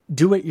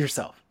do it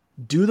yourself.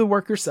 Do the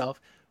work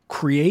yourself.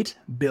 Create,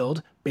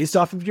 build based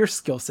off of your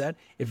skill set.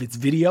 If it's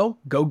video,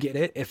 go get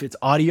it. If it's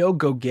audio,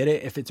 go get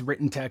it. If it's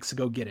written text,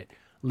 go get it.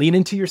 Lean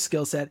into your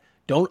skill set.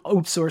 Don't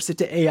outsource it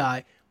to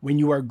AI. When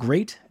you are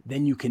great,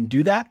 then you can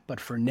do that. But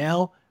for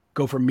now,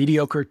 go from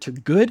mediocre to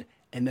good,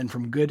 and then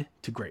from good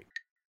to great.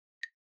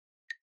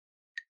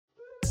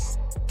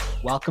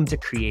 Welcome to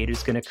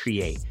Creators Gonna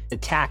Create, the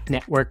TAC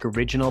Network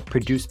original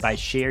produced by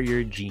Share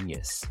Your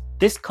Genius.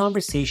 This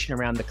conversation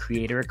around the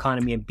creator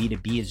economy and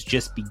B2B is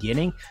just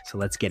beginning, so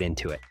let's get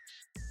into it.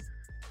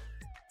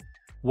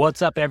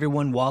 What's up,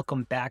 everyone?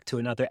 Welcome back to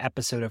another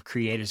episode of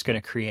Creators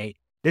Gonna Create.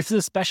 This is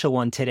a special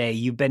one today.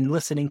 You've been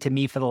listening to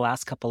me for the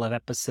last couple of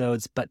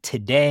episodes, but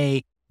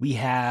today we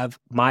have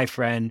my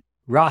friend,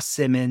 Ross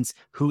Simmonds,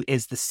 who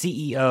is the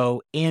CEO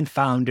and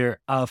founder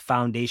of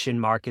Foundation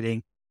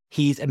Marketing.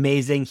 He's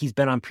amazing. He's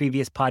been on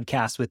previous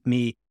podcasts with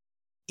me.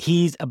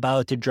 He's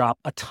about to drop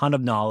a ton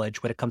of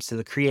knowledge when it comes to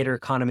the creator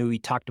economy. We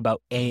talked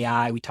about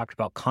AI. We talked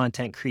about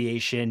content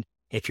creation.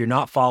 If you're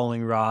not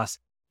following Ross,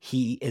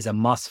 he is a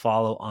must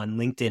follow on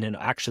LinkedIn and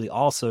actually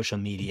all social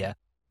media.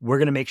 We're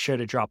going to make sure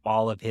to drop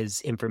all of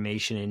his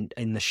information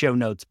in the show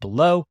notes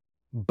below,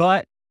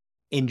 but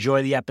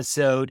enjoy the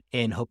episode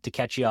and hope to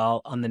catch you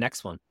all on the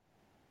next one.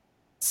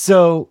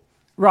 So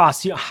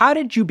Ross, how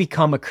did you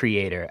become a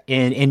creator?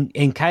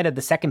 And kind of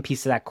the second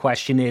piece of that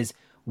question is,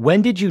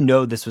 when did you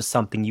know this was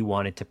something you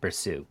wanted to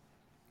pursue?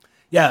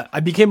 Yeah,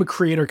 I became a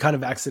creator kind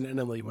of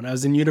accidentally. When I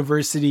was in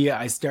university,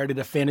 I started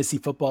a fantasy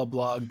football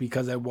blog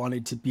because I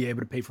wanted to be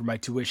able to pay for my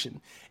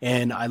tuition.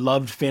 And I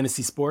loved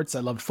fantasy sports. I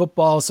loved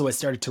football. So I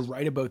started to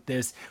write about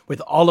this with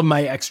all of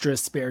my extra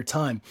spare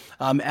time.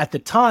 At the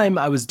time,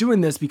 I was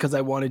doing this because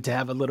I wanted to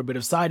have a little bit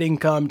of side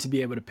income to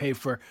be able to pay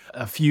for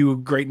a few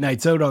great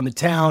nights out on the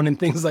town and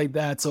things like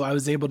that. So I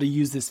was able to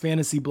use this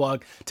fantasy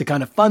blog to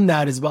kind of fund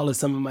that as well as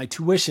some of my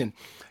tuition.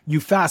 You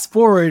fast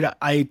forward,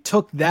 I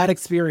took that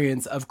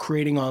experience of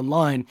creating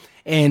online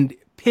and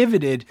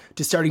pivoted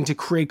to starting to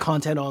create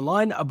content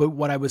online about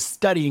what I was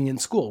studying in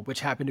school, which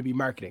happened to be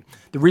marketing.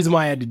 The reason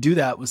why I had to do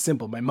that was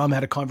simple. My mom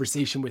had a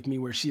conversation with me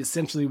where she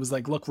essentially was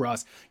like, look,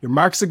 Ross, your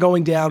marks are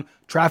going down,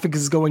 traffic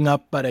is going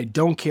up, but I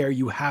don't care.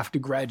 You have to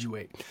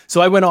graduate. So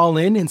I went all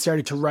in and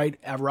started to write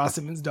at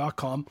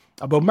rossimmonds.com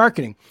about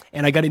marketing.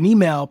 And I got an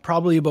email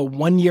probably about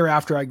 1 year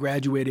after I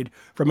graduated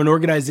from an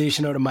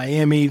organization out of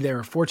Miami. They're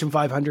a Fortune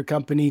 500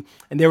 company.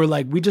 And they were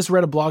like, we just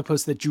read a blog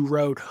post that you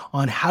wrote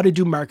on how to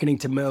do marketing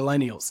to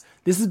millennials.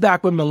 This is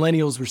back when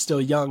millennials were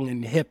still young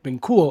and hip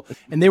and cool.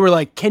 And they were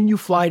like, can you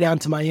fly down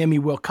to Miami?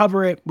 We'll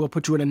cover it. We'll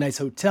put you in a nice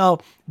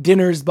hotel,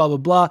 dinners, blah, blah,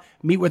 blah.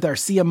 Meet with our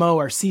CMO,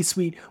 our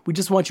C-suite. We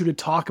just want you to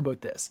talk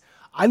about this.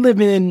 I live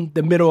in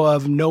the middle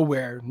of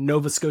nowhere,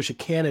 Nova Scotia,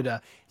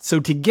 Canada.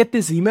 So to get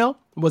this email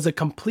was a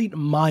complete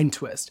mind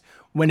twist.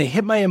 When it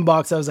hit my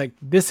inbox, I was like,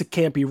 this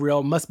can't be real.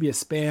 It must be a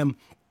spam.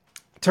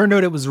 Turned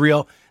out it was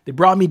real. They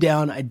brought me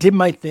down. I did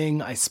my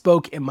thing. I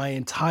spoke, and my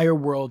entire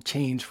world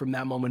changed from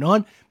that moment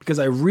on because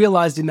I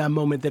realized in that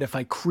moment that if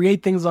I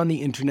create things on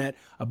the internet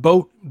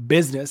about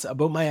business,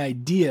 about my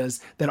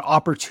ideas, that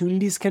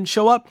opportunities can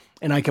show up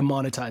and I can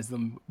monetize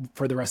them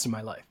for the rest of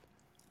my life.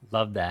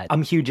 Love that.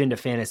 I'm huge into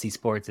fantasy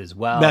sports as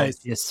well. Nice.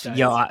 Just,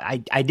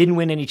 nice. I didn't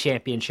win any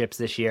championships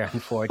this year,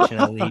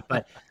 unfortunately,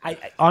 but I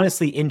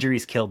honestly,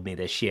 injuries killed me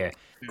this year.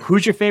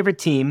 Who's your favorite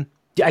team?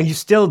 Are you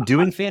still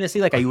doing fantasy?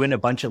 Like, are you in a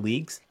bunch of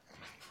leagues?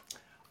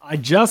 I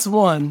just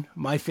won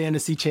my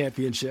fantasy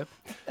championship.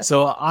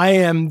 So I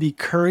am the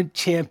current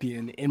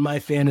champion in my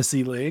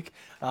fantasy league.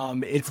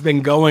 It's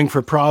been going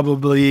for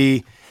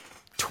probably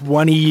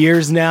 20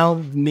 years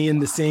now. Me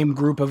and the same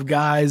group of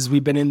guys,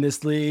 we've been in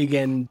this league,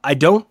 and I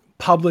don't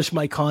publish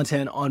my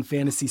content on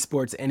fantasy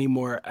sports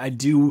anymore. I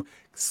do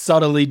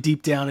subtly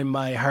deep down in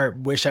my heart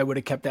wish I would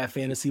have kept that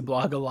fantasy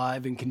blog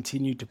alive and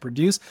continued to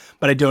produce,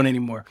 but I don't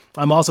anymore.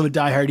 I'm also a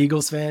diehard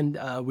Eagles fan.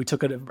 We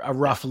took a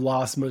rough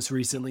loss most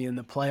recently in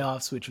the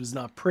playoffs, which was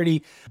not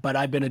pretty, but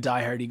I've been a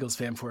diehard Eagles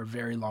fan for a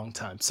very long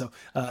time. So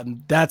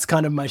that's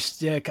kind of my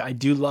shtick. I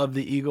do love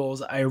the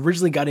Eagles. I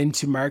originally got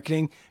into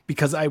marketing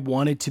because I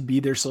wanted to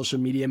be their social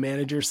media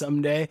manager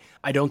someday.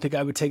 I don't think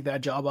I would take that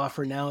job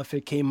offer now if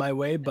it came my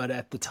way, but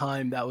at the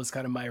time that was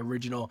kind of my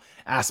original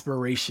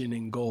aspiration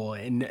and goal,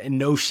 and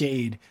no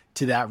shade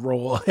to that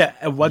role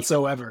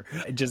whatsoever.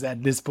 Just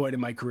at this point in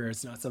my career,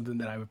 it's not something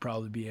that I would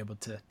probably be able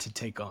to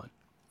take on.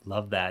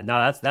 Love that.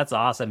 No, that's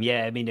awesome.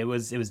 Yeah, I mean, it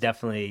was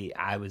definitely,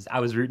 I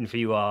was rooting for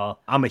you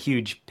all. I'm a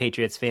huge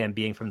Patriots fan,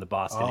 being from the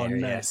Boston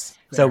area. Nice.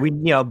 So we,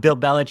 Bill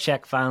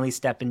Belichick finally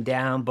stepping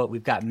down, but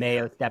we've got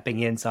Mayo stepping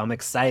in. So I'm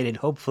excited,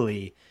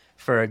 hopefully,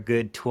 for a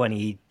good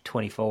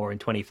 2024 and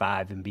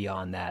 25 and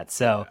beyond that.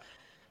 So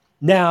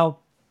now,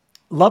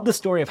 love the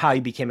story of how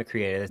you became a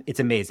creator. It's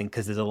amazing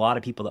because there's a lot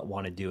of people that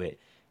want to do it.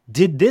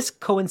 Did this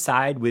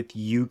coincide with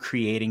you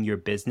creating your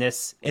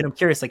business? And I'm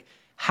curious, like,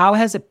 how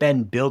has it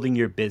been building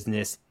your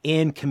business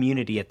and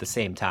community at the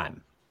same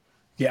time?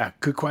 Yeah,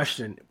 good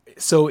question.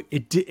 So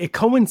it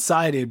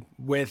coincided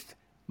with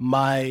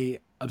my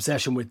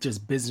obsession with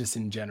just business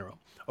in general.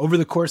 over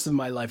the course of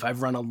my life,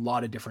 I've run a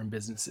lot of different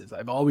businesses.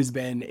 I've always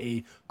been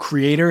a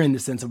creator in the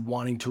sense of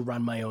wanting to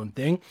run my own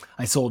thing.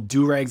 I sold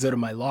do-rags out of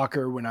my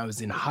locker when I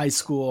was in high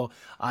school.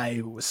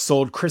 I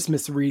sold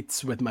Christmas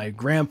wreaths with my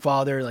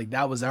grandfather. Like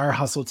that was our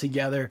hustle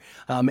together.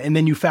 And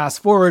then you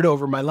fast forward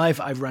over my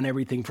life, I've run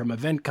everything from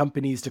event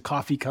companies to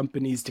coffee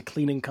companies to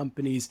cleaning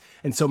companies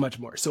and so much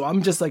more. So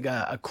I'm just like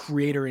a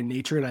creator in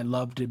nature, and I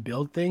love to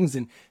build things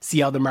and see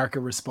how the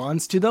market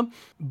responds to them.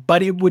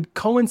 But it would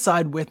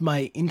coincide with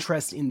my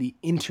interest in the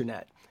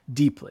internet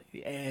deeply.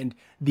 And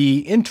the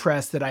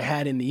interest that I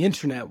had in the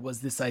internet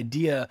was this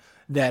idea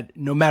that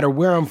no matter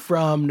where I'm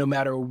from, no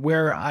matter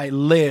where I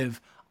live,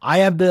 I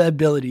have the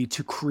ability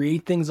to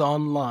create things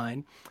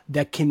online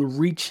that can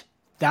reach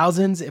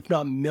thousands, if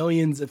not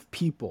millions of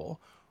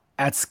people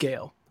at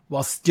scale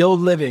while still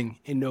living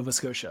in Nova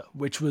Scotia,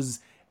 which was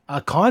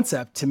a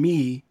concept to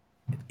me,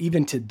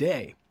 even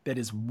today, that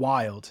is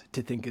wild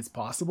to think is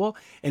possible.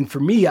 And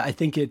for me, I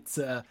think it's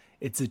a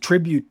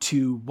tribute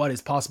to what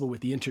is possible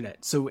with the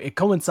internet. So it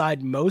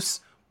coincides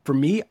most for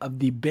me of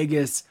the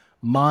biggest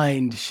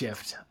mind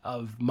shift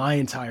of my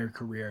entire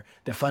career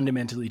that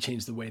fundamentally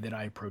changed the way that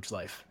I approach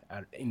life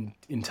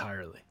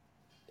entirely.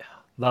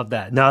 Love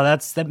that. No,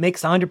 that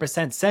makes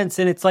 100% sense.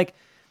 And it's like,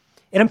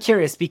 and I'm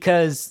curious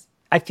because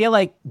I feel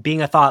like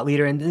being a thought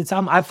leader, and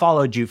I've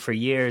followed you for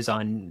years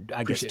on,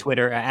 I guess,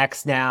 Twitter,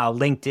 X now,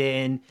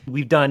 LinkedIn.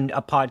 We've done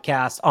a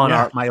podcast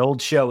on my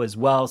old show as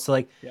well. So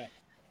like,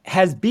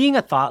 has being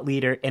a thought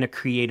leader and a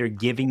creator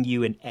giving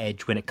you an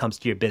edge when it comes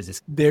to your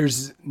business?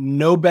 There's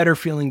no better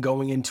feeling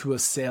going into a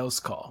sales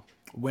call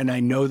when I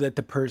know that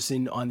the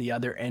person on the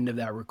other end of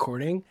that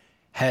recording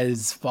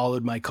has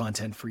followed my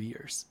content for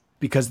years.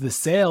 Because the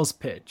sales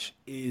pitch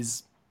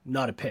is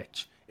not a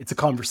pitch, it's a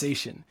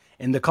conversation.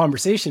 And the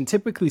conversation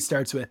typically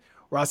starts with,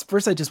 Ross,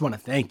 first, I just want to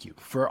thank you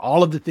for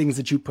all of the things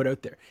that you put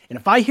out there. And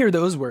if I hear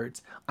those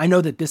words, I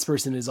know that this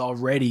person is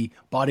already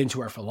bought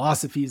into our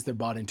philosophies. They're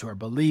bought into our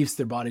beliefs.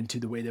 They're bought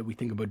into the way that we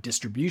think about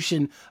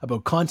distribution,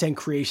 about content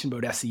creation,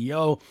 about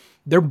SEO.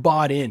 They're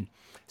bought in.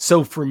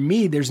 So for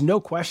me, there's no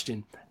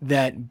question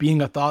that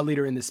being a thought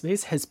leader in this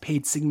space has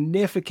paid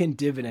significant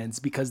dividends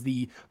because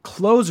the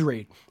close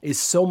rate is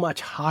so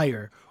much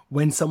higher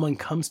when someone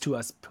comes to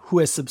us who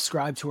has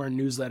subscribed to our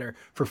newsletter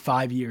for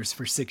 5 years,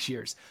 for 6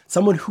 years,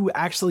 someone who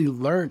actually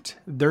learned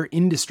their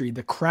industry,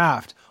 the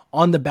craft,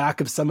 on the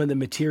back of some of the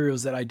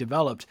materials that I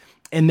developed.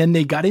 And then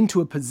they got into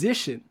a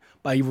position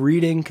by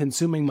reading,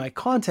 consuming my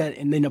content,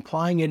 and then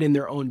applying it in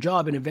their own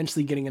job and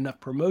eventually getting enough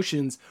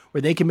promotions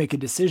where they can make a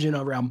decision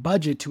around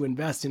budget to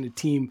invest in a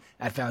team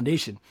at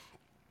Foundation.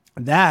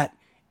 That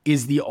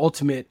is the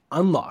ultimate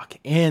unlock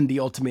and the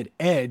ultimate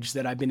edge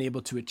that I've been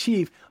able to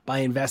achieve by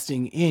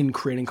investing in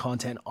creating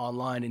content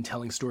online and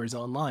telling stories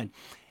online.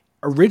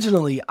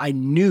 Originally, I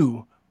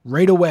knew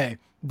right away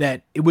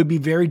that it would be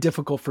very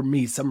difficult for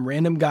me, some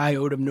random guy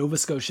out of Nova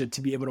Scotia,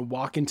 to be able to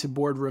walk into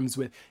boardrooms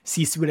with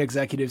C-suite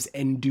executives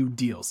and do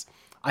deals.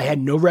 I had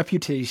no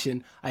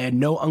reputation. I had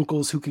no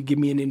uncles who could give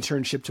me an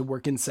internship to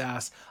work in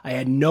SaaS. I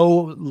had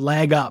no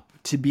leg up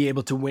to be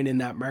able to win in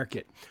that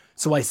market.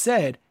 So I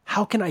said,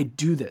 how can I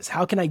do this?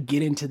 How can I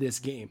get into this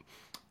game?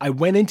 I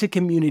went into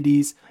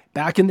communities.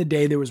 Back in the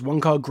day, there was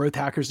one called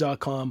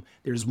growthhackers.com.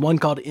 There's one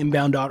called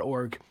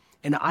inbound.org.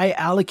 And I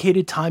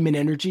allocated time and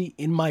energy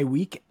in my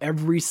week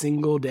every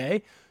single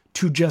day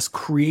to just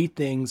create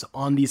things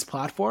on these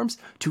platforms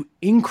to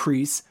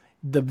increase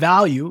the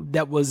value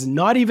that was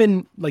not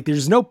even like,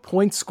 there's no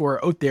point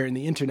score out there in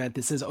the internet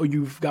that says, oh,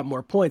 you've got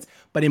more points.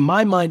 But in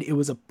my mind, it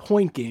was a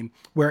point game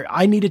where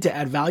I needed to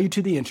add value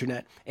to the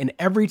internet. And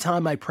every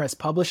time I press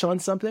publish on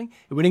something,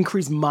 it would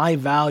increase my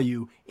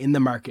value in the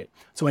market.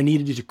 So I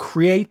needed to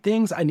create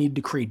things. I needed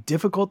to create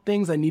difficult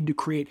things. I needed to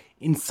create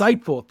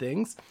insightful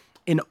things.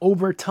 And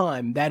over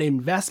time, that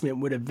investment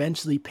would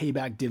eventually pay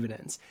back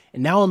dividends.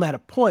 And now I'm at a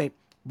point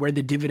where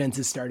the dividends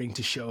is starting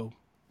to show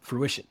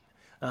fruition.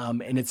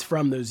 And it's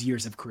from those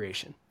years of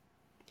creation.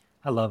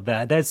 I love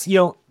that. That's,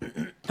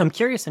 I'm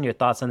curious on your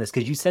thoughts on this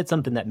because you said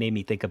something that made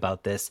me think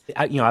about this.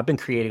 I've been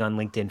creating on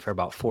LinkedIn for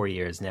about 4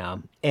 years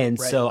now. And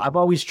so I've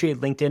always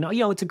treated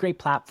LinkedIn, it's a great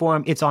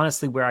platform. It's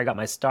honestly where I got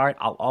my start.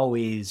 I'll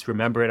always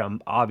remember it.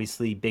 I'm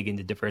obviously big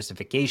into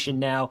diversification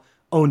now,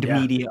 owned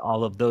media,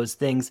 all of those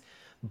things.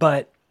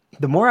 But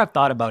the more I've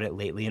thought about it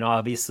lately, and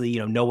obviously,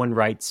 no one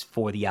writes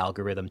for the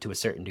algorithm to a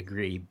certain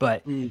degree,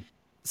 but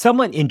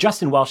someone in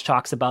Justin Welsh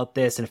talks about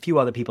this and a few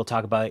other people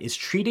talk about it, is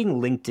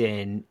treating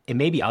LinkedIn and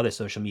maybe other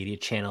social media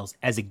channels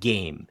as a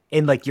game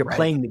and like you're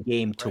playing the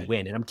game to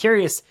win. And I'm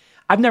curious,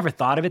 I've never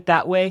thought of it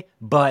that way,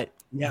 but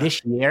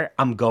this year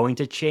I'm going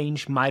to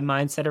change my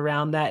mindset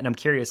around that. And I'm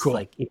curious,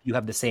 like if you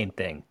have the same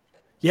thing.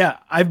 Yeah,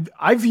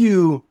 I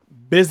view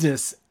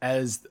business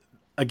as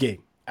a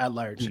game at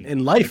large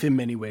and life in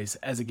many ways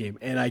as a game.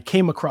 And I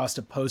came across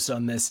a post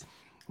on this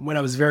when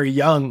I was very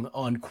young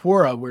on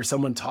Quora where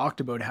someone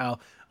talked about how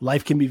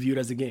life can be viewed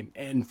as a game.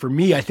 And for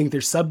me, I think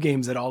there's sub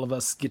games that all of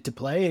us get to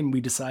play and we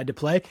decide to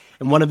play.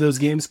 And one of those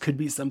games could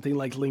be something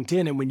like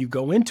LinkedIn. And when you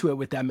go into it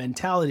with that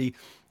mentality,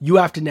 you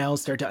have to now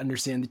start to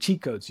understand the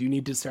cheat codes. You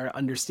need to start to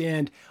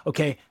understand,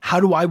 okay, how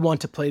do I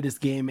want to play this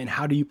game and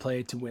how do you play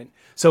it to win?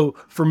 So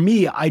for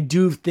me, I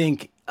do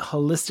think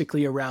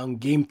holistically around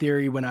game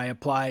theory when I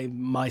apply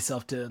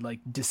myself to like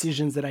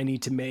decisions that I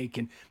need to make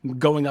and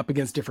going up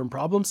against different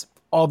problems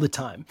all the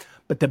time.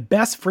 But the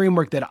best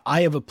framework that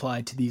I have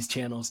applied to these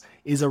channels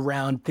is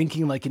around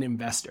thinking like an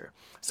investor.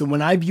 So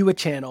when I view a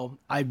channel,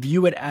 I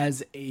view it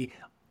as a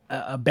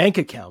bank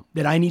account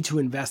that I need to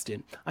invest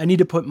in. I need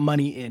to put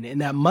money in,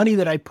 and that money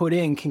that I put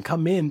in can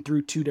come in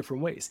through two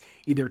different ways,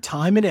 either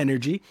time and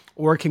energy,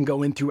 or it can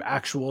go in through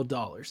actual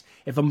dollars.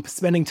 If I'm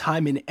spending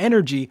time and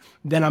energy,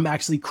 then I'm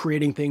actually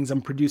creating things,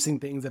 I'm producing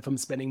things. If I'm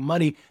spending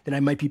money, then I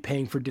might be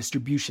paying for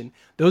distribution.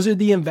 Those are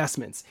the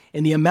investments.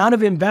 And the amount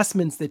of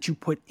investments that you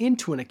put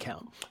into an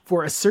account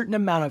for a certain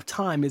amount of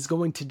time is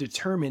going to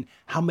determine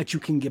how much you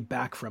can get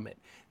back from it.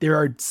 There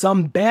are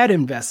some bad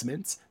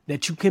investments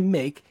that you can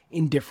make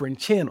in different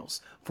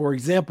channels. For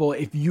example,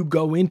 if you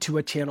go into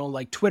a channel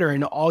like Twitter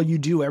and all you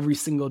do every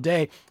single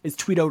day is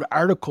tweet out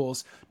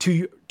articles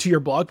to your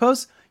blog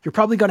posts, you're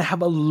probably going to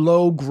have a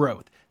low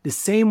growth. The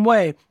same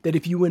way that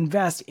if you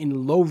invest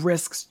in low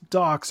risk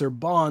stocks or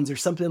bonds or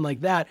something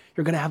like that,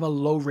 you're going to have a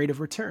low rate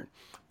of return.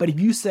 But if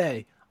you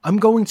say, I'm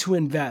going to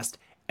invest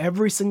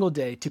every single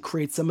day to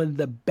create some of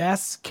the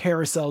best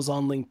carousels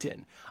on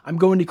LinkedIn, I'm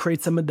going to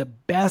create some of the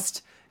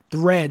best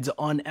threads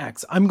on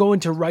X, I'm going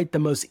to write the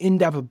most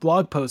in-depth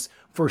blog posts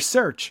for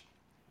search.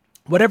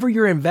 Whatever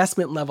your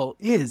investment level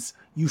is,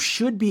 you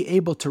should be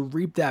able to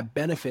reap that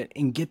benefit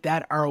and get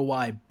that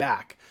ROI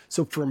back.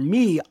 So for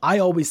me, I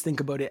always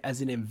think about it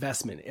as an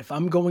investment. If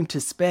I'm going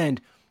to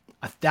spend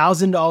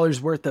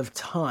 $1,000 worth of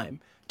time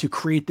to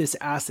create this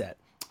asset,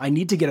 I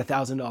need to get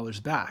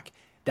 $1,000 back.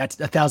 That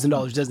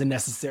 $1,000 doesn't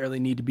necessarily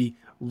need to be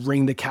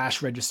ring the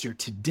cash register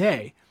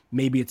today.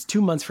 Maybe it's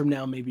 2 months from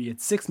now, maybe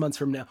it's 6 months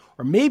from now,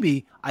 or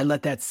maybe I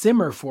let that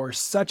simmer for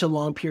such a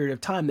long period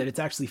of time that it's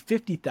actually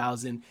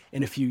 50,000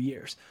 in a few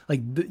years.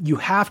 Like you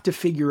have to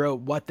figure out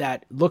what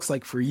that looks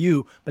like for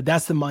you, but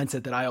that's the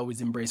mindset that I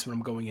always embrace when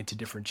I'm going into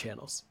different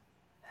channels.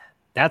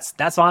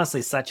 That's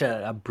honestly such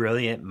a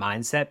brilliant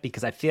mindset,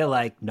 because I feel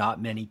like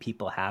not many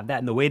people have that.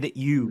 And the way that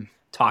you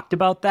talked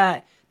about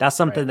that, that's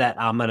something that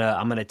I'm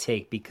gonna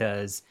take,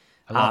 because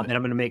and I'm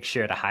gonna make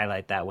sure to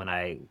highlight that when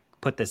I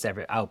put this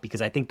ever out, because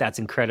I think that's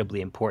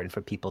incredibly important for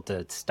people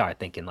to start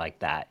thinking like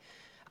that.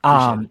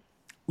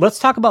 Let's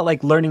talk about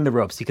like learning the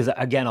ropes, because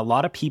again, a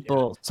lot of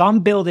people, so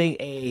I'm building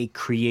a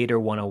creator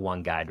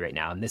 101 guide right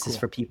now. And this is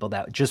for people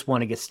that just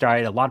want to get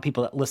started. A lot of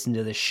people that listen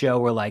to this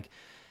show are like,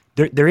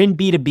 they're in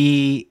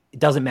B2B. It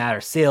doesn't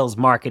matter. Sales,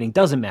 marketing,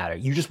 doesn't matter.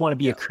 You just want to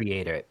be a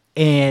creator.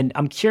 And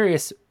I'm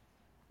curious,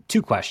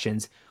 2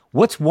 questions.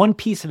 What's one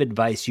piece of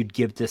advice you'd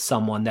give to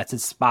someone that's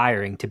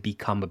aspiring to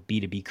become a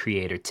B2B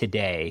creator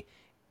today?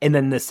 And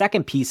then the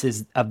second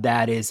piece of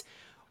that is,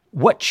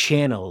 what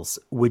channels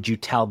would you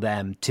tell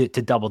them to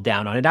double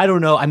down on? And I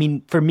don't know. I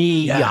mean, for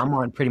me, I'm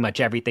on pretty much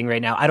everything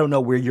right now. I don't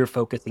know where you're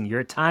focusing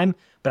your time,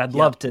 but I'd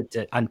love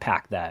to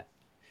unpack that.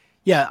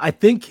 Yeah, I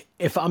think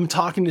if I'm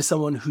talking to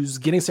someone who's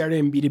getting started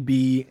in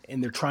B2B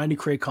and they're trying to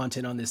create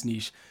content on this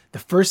niche, the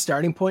first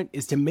starting point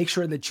is to make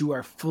sure that you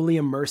are fully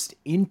immersed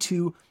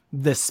into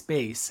the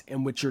space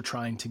in which you're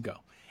trying to go.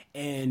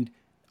 And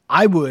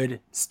I would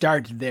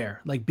start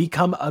there, like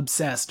become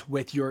obsessed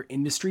with your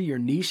industry, your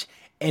niche,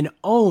 and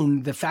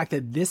own the fact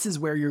that this is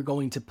where you're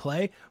going to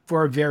play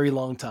for a very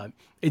long time.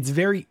 It's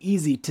very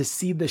easy to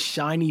see the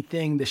shiny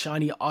thing, the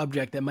shiny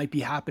object that might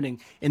be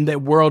happening in the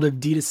world of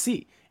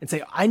D2C and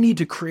say, I need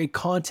to create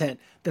content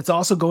that's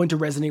also going to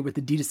resonate with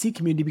the D2C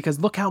community because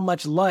look how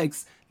much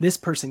likes this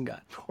person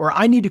got. Or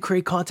I need to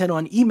create content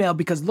on email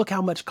because look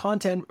how much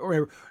content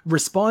or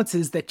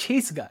responses that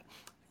Chase got.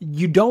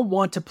 You don't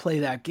want to play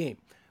that game.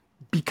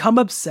 Become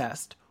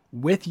obsessed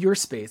with your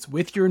space,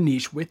 with your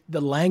niche, with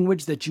the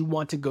language that you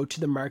want to go to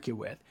the market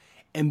with,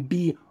 and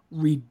be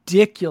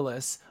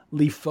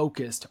ridiculously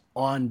focused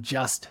on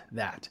just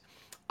that.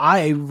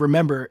 I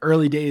remember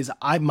early days,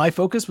 my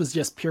focus was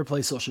just pure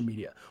play social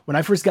media. When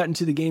I first got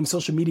into the game,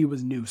 social media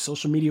was new.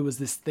 Social media was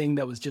this thing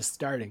that was just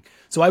starting.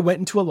 So I went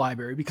into a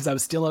library because I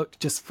was still out,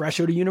 just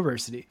fresh out of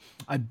university.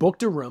 I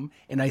booked a room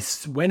and I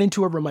went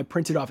into a room. I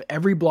printed off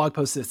every blog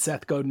post that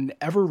Seth Godin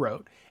ever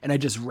wrote and I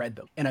just read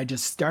them. And I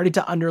just started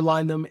to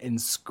underline them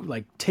and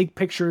like take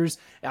pictures.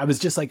 I was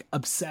just like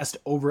obsessed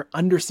over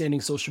understanding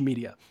social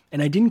media.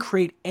 And I didn't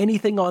create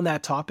anything on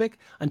that topic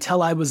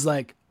until I was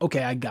like,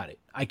 okay, I got it.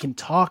 I can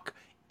talk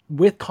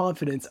with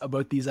confidence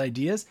about these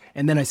ideas.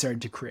 And then I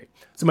started to create.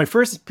 So my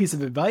first piece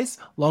of advice,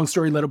 long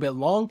story, a little bit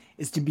long,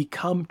 is to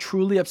become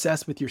truly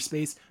obsessed with your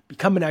space,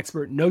 become an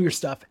expert, know your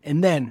stuff,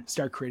 and then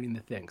start creating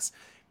the things.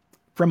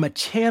 From a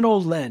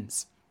channel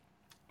lens,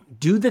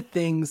 do the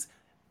things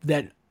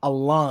that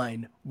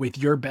align with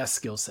your best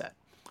skill set.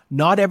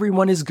 Not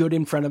everyone is good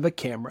in front of a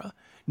camera.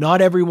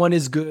 Not everyone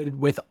is good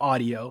with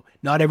audio.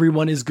 Not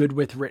everyone is good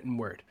with written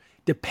word.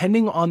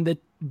 depending on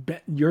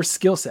your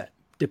skill set,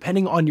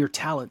 depending on your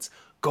talents,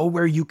 go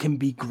where you can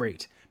be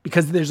great.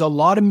 Because there's a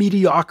lot of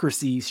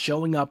mediocrity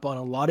showing up on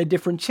a lot of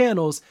different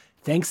channels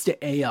thanks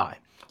to AI.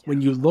 When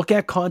you look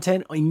at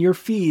content in your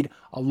feed,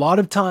 a lot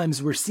of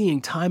times we're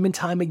seeing time and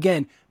time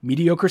again,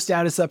 mediocre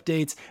status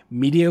updates,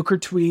 mediocre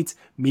tweets,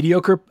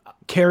 mediocre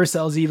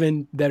carousels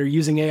even that are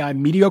using AI,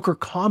 mediocre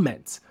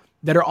comments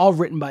that are all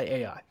written by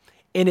AI.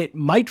 And it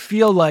might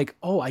feel like,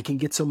 oh, I can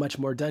get so much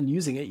more done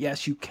using it.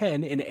 Yes, you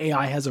can. And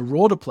AI has a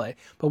role to play.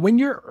 But when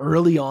you're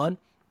early on,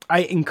 I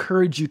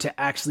encourage you to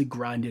actually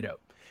grind it out.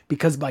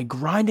 Because by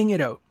grinding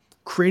it out,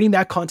 creating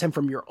that content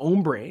from your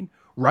own brain,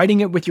 writing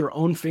it with your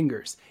own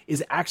fingers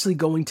is actually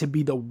going to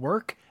be the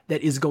work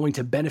that is going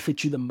to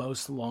benefit you the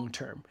most long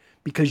term.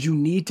 Because you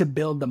need to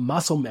build the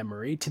muscle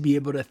memory to be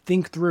able to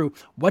think through,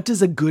 what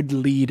does a good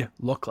lead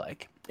look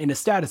like in a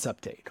status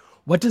update?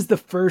 What does the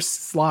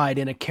first slide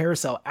in a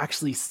carousel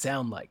actually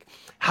sound like?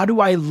 How do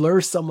I lure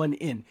someone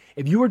in?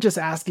 If you are just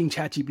asking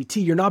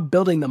ChatGPT, you're not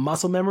building the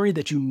muscle memory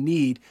that you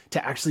need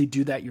to actually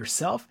do that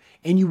yourself,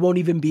 and you won't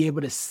even be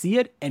able to see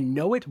it and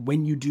know it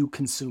when you do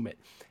consume it.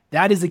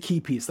 That is a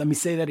key piece. Let me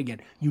say that again.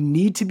 You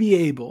need to be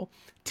able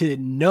to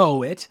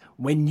know it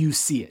when you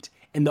see it.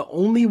 And the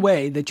only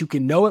way that you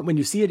can know it when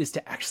you see it is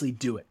to actually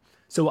do it.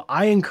 So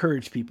I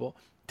encourage people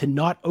to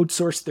not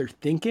outsource their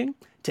thinking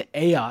to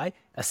AI,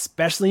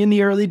 especially in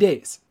the early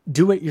days.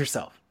 Do it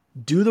yourself.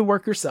 Do the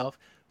work yourself.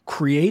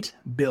 Create,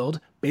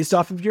 build based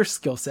off of your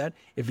skill set.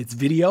 If it's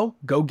video,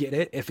 go get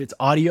it. If it's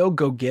audio,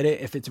 go get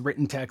it. If it's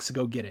written text,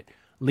 go get it.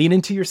 Lean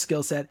into your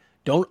skill set.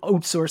 Don't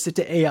outsource it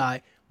to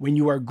AI. When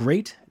you are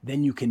great,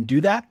 then you can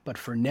do that. But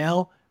for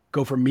now,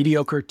 go from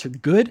mediocre to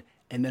good,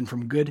 and then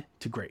from good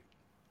to great.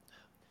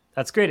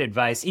 That's great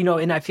advice.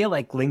 And I feel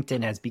like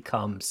LinkedIn has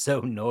become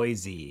so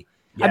noisy.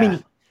 Yeah. I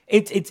mean,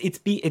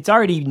 it's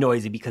already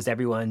noisy because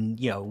everyone,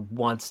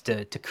 wants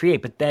to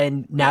create, but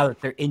then now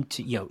that they're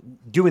into,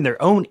 doing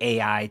their own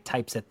AI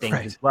types of things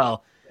as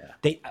well,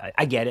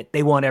 I get it.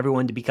 They want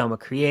everyone to become a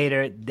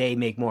creator. They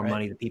make more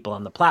money than people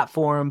on the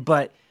platform,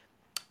 but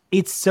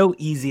it's so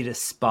easy to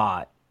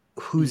spot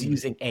who's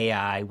using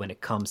AI when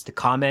it comes to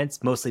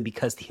comments, mostly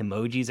because the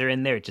emojis are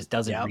in there. It just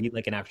doesn't read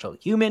like an actual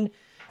human.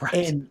 Right.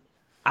 And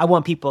I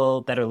want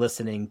people that are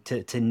listening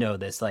to know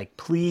this. Like,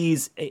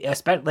 please,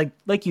 especially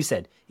like you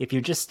said, if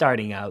you're just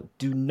starting out,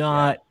 do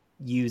not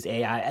use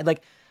AI.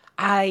 Like,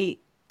 I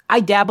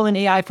dabble in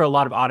AI for a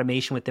lot of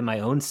automation within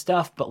my own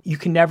stuff, but you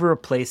can never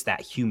replace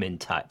that human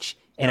touch.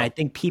 And I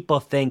think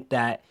people think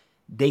that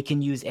they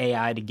can use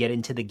AI to get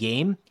into the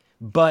game,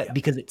 but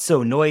because it's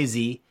so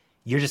noisy,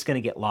 you're just going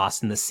to get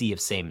lost in the sea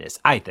of sameness,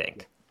 I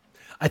think.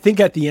 I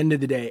think at the end of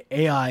the day,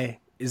 AI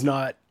is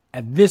not,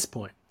 at this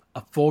point,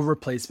 a full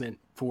replacement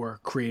for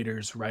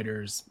creators,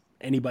 writers,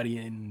 anybody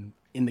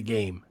in the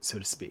game, so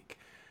to speak.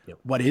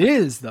 What it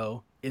is,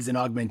 though, is an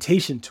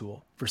augmentation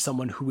tool for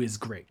someone who is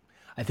great.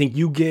 I think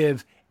you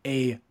give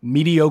a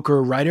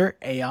mediocre writer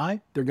AI,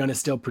 they're going to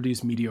still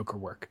produce mediocre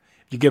work.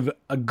 If you give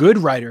a good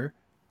writer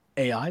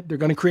AI, they're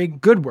going to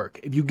create good work.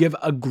 If you give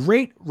a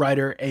great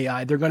writer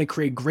AI, they're going to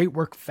create great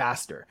work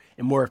faster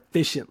and more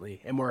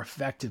efficiently and more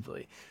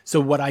effectively. So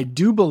what I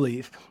do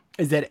believe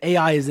is that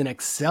AI is an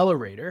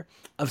accelerator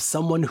of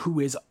someone who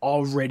is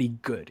already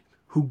good,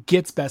 who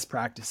gets best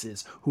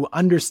practices, who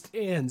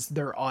understands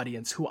their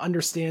audience, who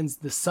understands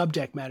the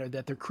subject matter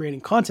that they're creating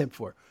content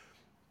for.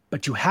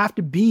 But you have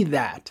to be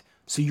that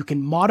so you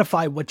can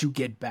modify what you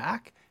get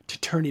back to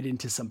turn it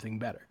into something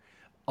better.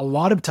 A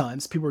lot of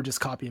times people are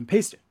just copy and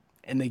pasting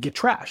and they get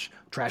trash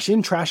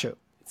in, trash out.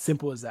 It's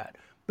simple as that.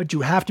 But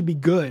you have to be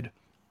good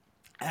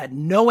at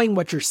knowing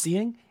what you're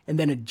seeing and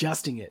then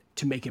adjusting it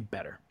to make it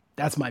better.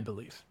 That's my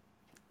belief.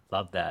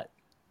 Love that.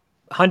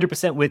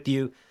 100% with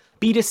you.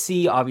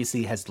 B2C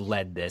obviously has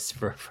led this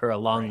for a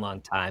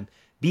long time.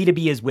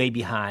 B2B is way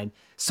behind.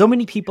 So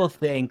many people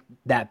think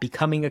that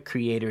becoming a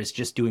creator is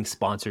just doing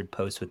sponsored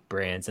posts with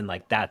brands and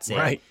like that's it.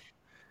 Right.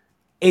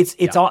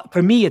 It's all,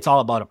 for me, it's all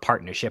about a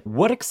partnership.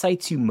 What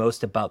excites you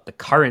most about the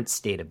current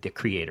state of the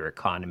creator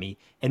economy?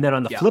 And then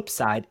on the flip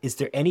side, is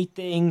there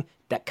anything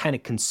that kind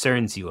of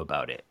concerns you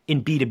about it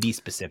in B2B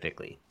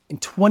specifically? In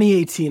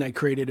 2018, I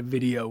created a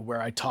video where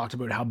I talked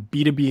about how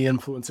B2B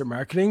influencer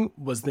marketing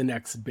was the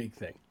next big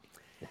thing.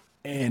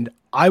 And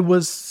I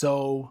was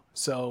so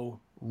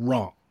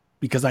wrong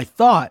because I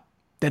thought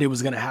that it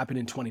was going to happen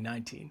in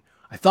 2019.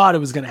 I thought it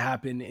was going to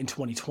happen in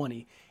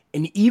 2020.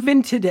 And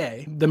even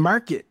today, the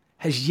market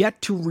has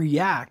yet to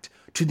react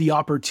to the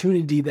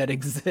opportunity that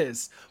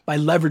exists by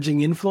leveraging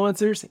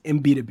influencers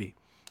in B2B.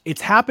 It's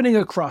happening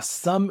across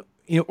some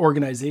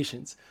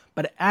organizations,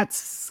 but at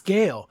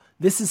scale,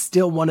 this is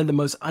still one of the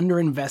most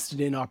underinvested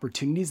in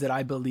opportunities that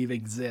I believe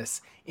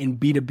exists in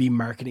B2B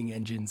marketing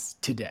engines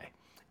today.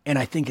 And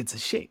I think it's a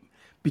shame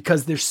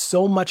because there's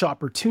so much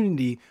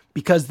opportunity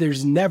because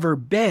there's never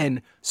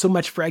been so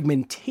much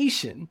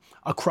fragmentation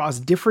across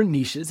different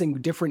niches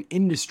and different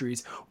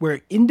industries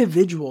where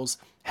individuals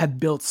have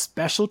built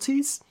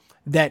specialties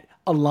that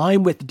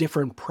align with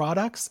different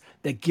products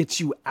that gets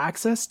you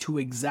access to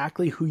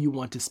exactly who you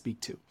want to speak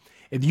to.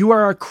 If you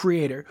are a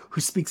creator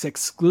who speaks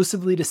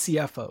exclusively to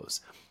CFOs,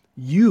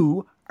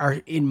 you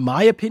are, in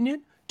my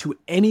opinion, to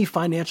any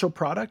financial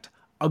product,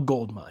 a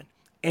gold mine.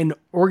 And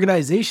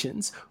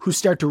organizations who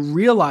start to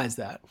realize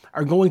that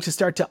are going to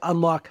start to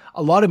unlock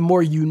a lot of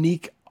more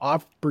unique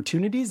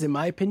opportunities, in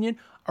my opinion,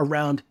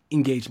 around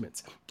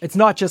engagements. It's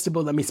not just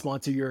about let me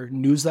sponsor your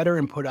newsletter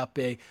and put up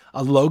a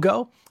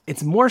logo.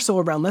 It's more so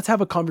around let's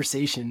have a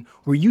conversation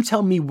where you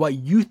tell me what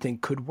you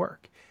think could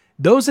work.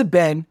 Those have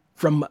been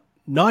from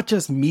not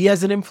just me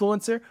as an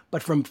influencer,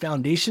 but from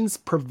foundations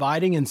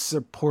providing and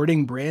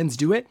supporting brands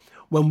do it.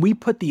 When we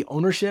put the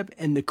ownership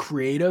and the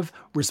creative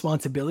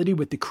responsibility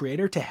with the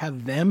creator to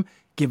have them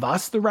give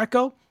us the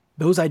reco,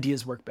 those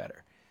ideas work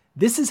better.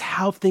 This is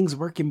how things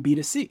work in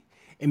B2C.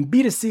 In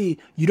B2C,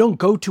 you don't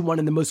go to one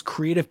of the most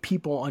creative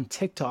people on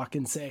TikTok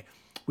and say,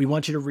 we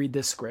want you to read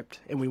this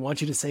script and we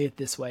want you to say it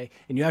this way.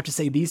 And you have to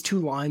say these 2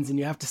 lines and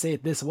you have to say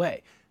it this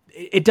way.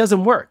 It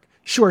doesn't work.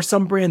 Sure,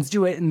 some brands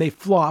do it and they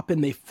flop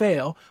and they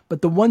fail,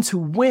 but the ones who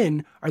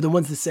win are the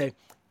ones that say,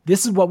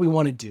 this is what we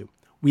want to do.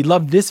 We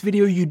love this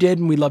video you did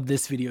and we love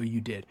this video you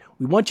did.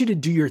 We want you to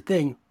do your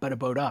thing, but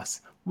about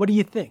us. What do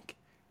you think?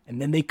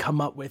 And then they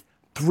come up with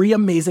 3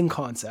 amazing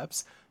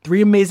concepts,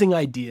 3 amazing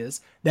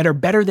ideas that are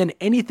better than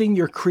anything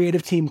your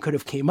creative team could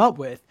have came up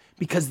with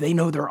because they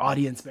know their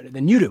audience better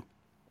than you do.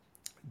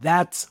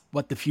 That's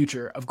what the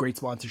future of great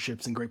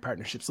sponsorships and great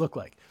partnerships look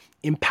like.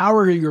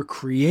 Empower your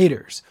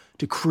creators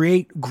to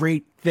create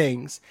great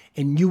things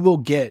and you will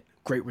get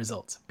great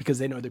results because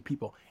they know their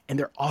people and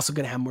they're also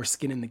going to have more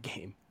skin in the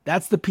game.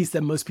 That's the piece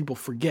that most people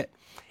forget.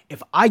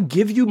 If I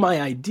give you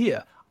my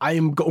idea, I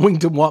am going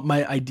to want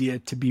my idea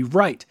to be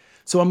right.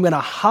 So I'm going to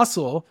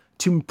hustle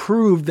to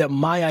prove that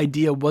my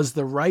idea was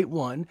the right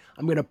one.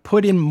 I'm going to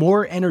put in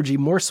more energy,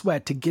 more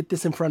sweat to get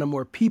this in front of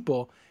more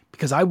people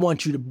because I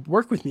want you to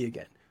work with me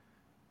again.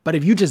 But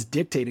if you just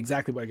dictate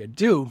exactly what I got to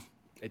do,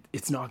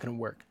 it's not going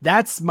to work.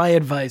 That's my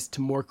advice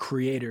to more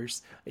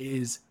creators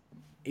is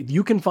if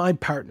you can find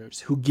partners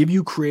who give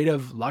you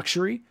creative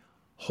luxury,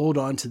 hold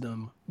on to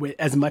them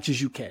as much as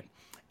you can.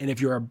 And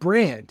if you're a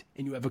brand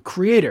and you have a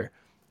creator,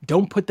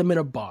 don't put them in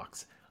a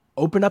box.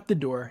 Open up the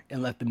door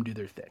and let them do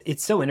their thing.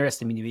 It's so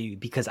interesting to me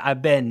because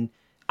I've been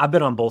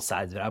on both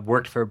sides of it. I've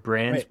worked for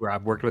brands where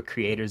I've worked with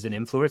creators and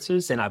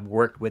influencers, and I've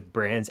worked with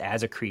brands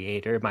as a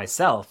creator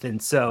myself. And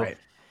so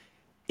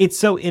it's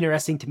so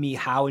interesting to me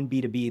how in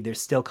B2B, there's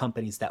still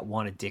companies that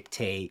want to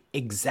dictate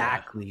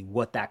exactly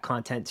what that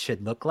content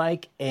should look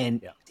like.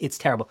 And it's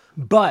terrible.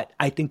 But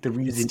I think the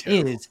reason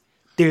is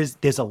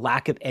there's a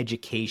lack of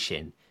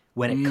education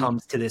when it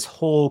comes to this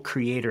whole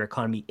creator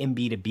economy in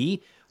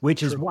B2B,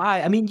 which is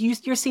why, I mean,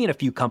 you're seeing a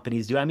few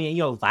companies do. I mean,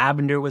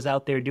 Lavender was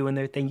out there doing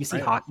their thing. You see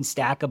Hockey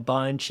Stack a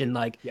bunch and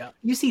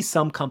you see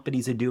some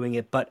companies are doing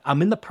it, but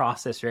I'm in the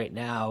process right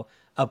now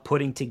of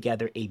putting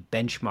together a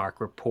benchmark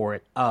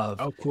report of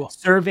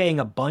surveying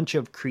a bunch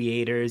of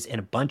creators and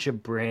a bunch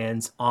of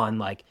brands on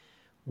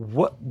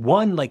what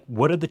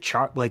are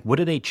the what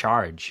do they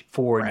charge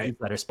for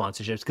newsletter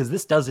sponsorships? Because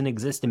this doesn't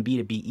exist in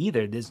B2B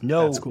either. There's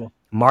no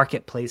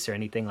marketplace or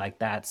anything like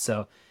that.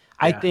 So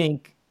I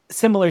think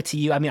similar to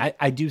you, I mean,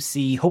 I do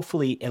see,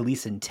 hopefully, at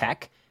least in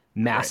tech,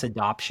 mass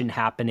adoption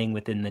happening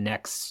within the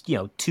next,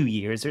 2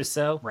 years or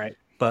so. Right.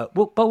 But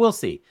we'll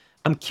see.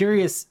 I'm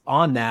curious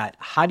on that.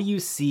 How do you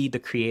see the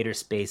creator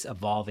space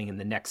evolving in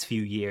the next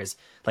few years?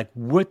 Like,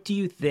 what do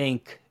you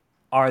think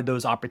are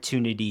those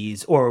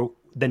opportunities or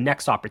the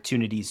next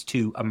opportunities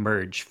to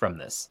emerge from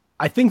this?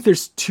 I think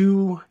there's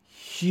 2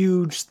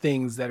 huge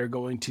things that are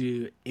going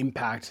to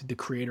impact the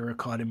creator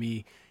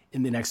economy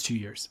in the next 2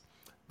 years.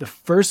 The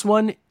first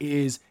one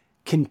is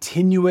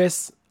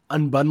continuous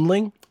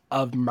unbundling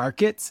of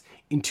markets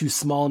into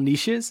small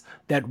niches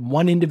that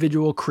one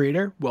individual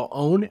creator will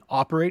own,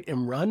 operate,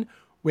 and run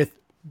with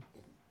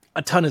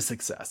a ton of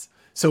success.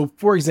 So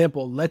for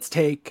example, let's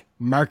take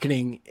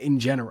marketing in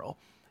general.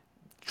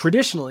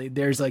 Traditionally,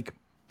 there's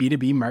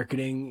B2B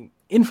marketing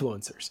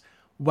influencers.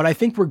 What I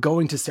think we're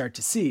going to start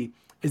to see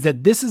is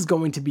that this is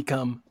going to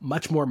become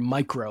much more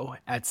micro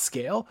at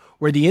scale,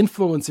 where the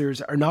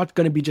influencers are not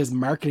going to be just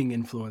marketing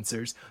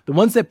influencers. The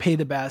ones that pay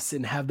the best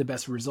and have the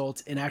best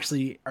results and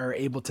actually are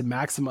able to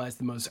maximize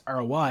the most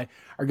ROI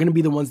are going to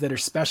be the ones that are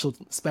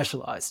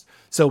specialized.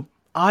 So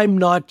I'm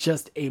not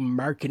just a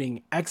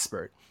marketing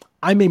expert.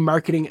 I'm a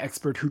marketing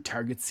expert who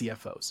targets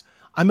CFOs.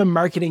 I'm a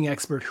marketing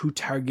expert who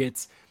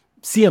targets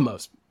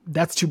CMOs.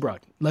 That's too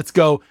broad. Let's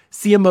go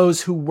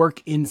CMOs who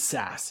work in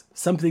SaaS,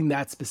 something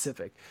that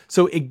specific.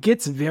 So it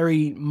gets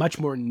very much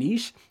more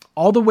niche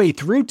all the way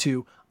through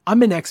to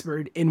I'm an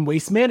expert in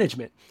waste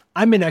management.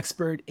 I'm an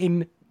expert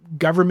in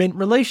government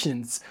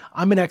relations.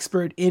 I'm an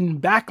expert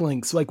in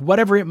backlinks,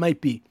 whatever it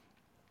might be.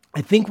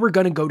 I think we're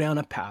going to go down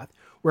a path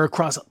where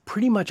across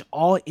pretty much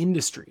all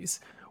industries,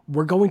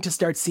 we're going to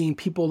start seeing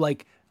people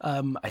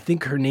I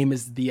think her name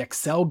is the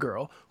Excel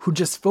girl, who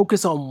just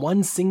focus on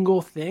one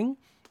single thing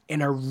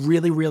and are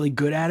really, really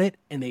good at it,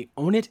 and they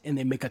own it, and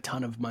they make a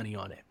ton of money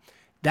on it.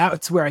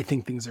 That's where I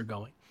think things are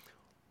going.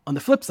 On the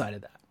flip side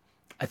of that,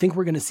 I think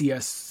we're going to see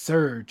a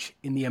surge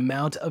in the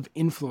amount of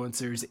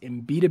influencers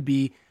in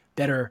B2B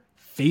that are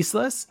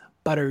faceless,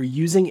 but are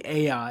using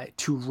AI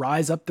to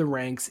rise up the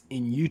ranks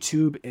in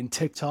YouTube, in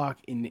TikTok,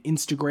 in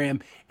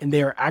Instagram, and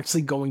they are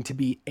actually going to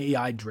be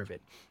AI driven.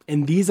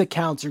 And these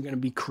accounts are going to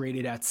be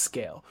created at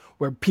scale,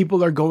 where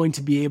people are going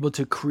to be able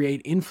to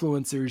create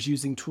influencers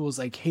using tools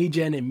like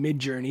HeyGen and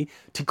Midjourney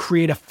to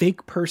create a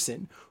fake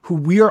person who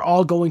we are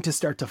all going to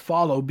start to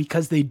follow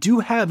because they do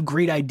have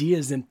great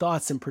ideas and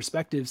thoughts and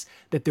perspectives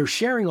that they're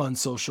sharing on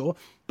social,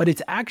 but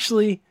it's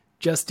actually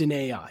just an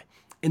AI.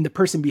 And the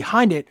person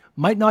behind it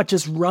might not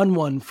just run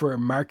one for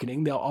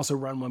marketing. They'll also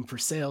run one for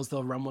sales.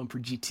 They'll run one for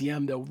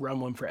GTM. They'll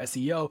run one for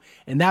SEO.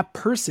 And that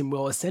person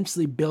will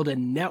essentially build a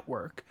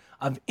network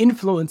of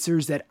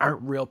influencers that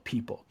aren't real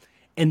people.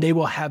 And they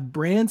will have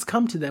brands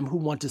come to them who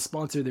want to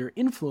sponsor their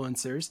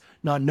influencers,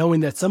 not knowing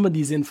that some of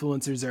these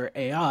influencers are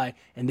AI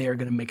and they are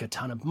going to make a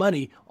ton of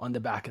money on the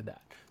back of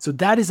that. So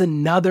that's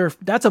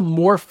a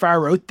more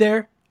far out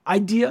there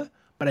idea,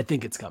 but I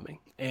think it's coming.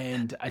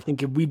 And I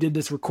think if we did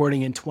this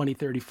recording in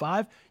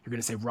 2035, you're going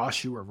to say,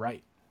 Ross, you were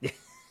right.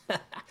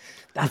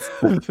 That's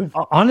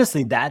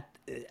honestly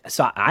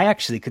so I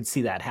actually could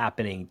see that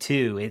happening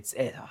too.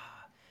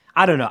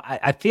 I don't know.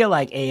 I feel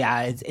like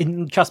AI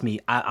and trust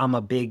me, I'm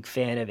a big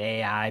fan of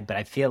AI, but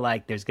I feel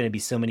like there's going to be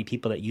so many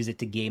people that use it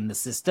to game the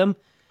system.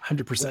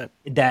 100%.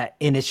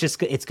 And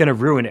it's going to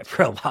ruin it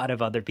for a lot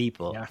of other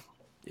people.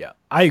 Yeah.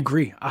 I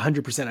agree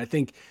 100%. I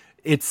think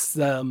it's,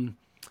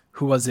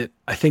 who was it?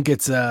 I think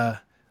it's,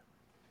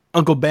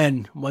 Uncle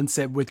Ben once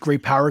said, with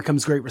great power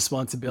comes great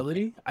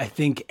responsibility. I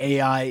think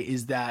AI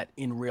is that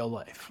in real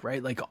life,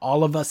 right? Like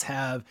all of us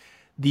have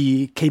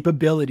the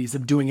capabilities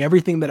of doing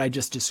everything that I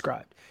just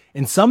described.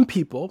 And some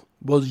people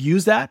will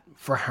use that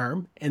for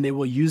harm, and they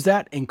will use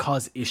that and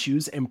cause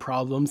issues and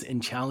problems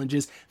and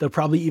challenges. They'll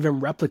probably even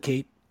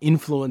replicate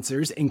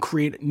influencers and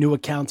create new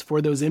accounts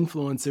for those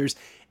influencers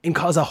and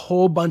cause a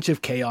whole bunch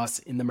of chaos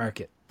in the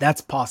market.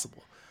 That's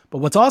possible. But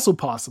what's also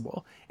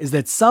possible is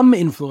that some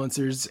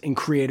influencers and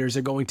creators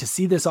are going to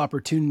see this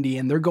opportunity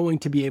and they're going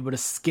to be able to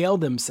scale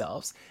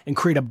themselves and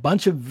create a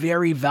bunch of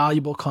very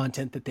valuable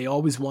content that they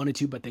always wanted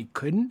to, but they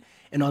couldn't.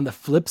 And on the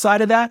flip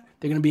side of that,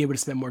 they're going to be able to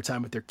spend more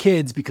time with their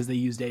kids because they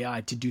used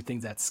AI to do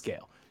things at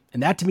scale.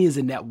 And that to me is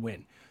a net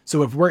win.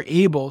 So if we're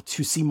able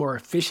to see more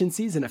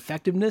efficiencies and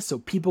effectiveness so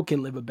people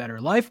can live a better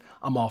life,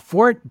 I'm all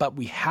for it, but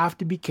we have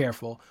to be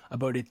careful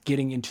about it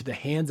getting into the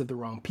hands of the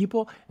wrong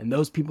people and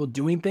those people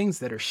doing things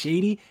that are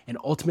shady and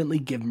ultimately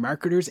give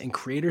marketers and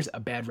creators a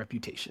bad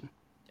reputation.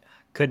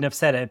 Couldn't have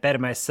said it better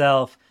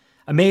myself.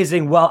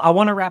 Amazing. Well, I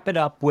want to wrap it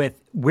up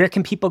with, where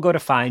can people go to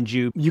find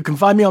you? You can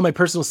find me on my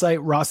personal site,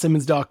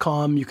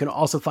 rossimmonds.com. You can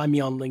also find me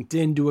on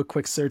LinkedIn. Do a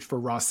quick search for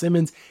Ross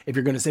Simmonds. If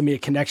you're going to send me a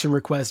connection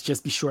request,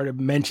 just be sure to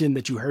mention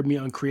that you heard me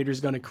on Creators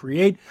Gonna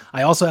Create.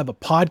 I also have a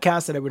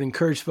podcast that I would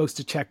encourage folks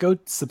to check out,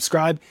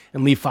 subscribe,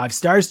 and leave 5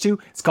 stars to.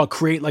 It's called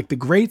Create Like the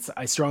Greats.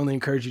 I strongly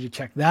encourage you to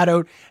check that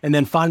out. And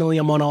then finally,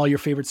 I'm on all your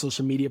favorite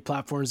social media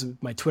platforms.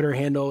 My Twitter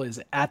handle is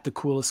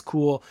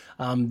 @thecoolestcool.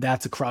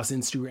 That's across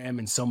Instagram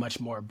and so much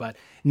more. But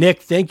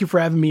Nick, thank you for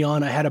having me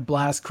on. I had a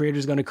blast.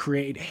 Creators Gonna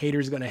Create,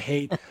 haters gonna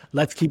hate.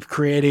 Let's keep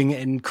creating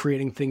and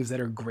creating things that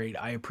are great.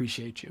 I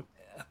appreciate you.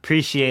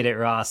 Appreciate it,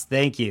 Ross.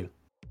 Thank you.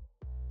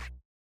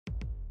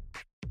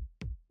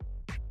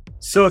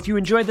 So if you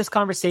enjoyed this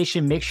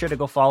conversation, make sure to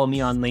go follow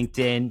me on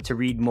LinkedIn to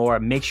read more.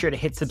 Make sure to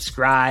hit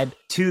subscribe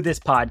to this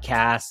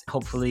podcast.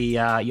 Hopefully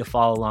you'll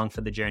follow along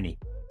for the journey.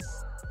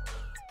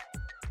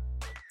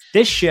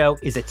 This show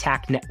is a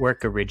TAC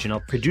Network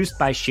original produced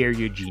by Share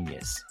Your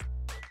Genius.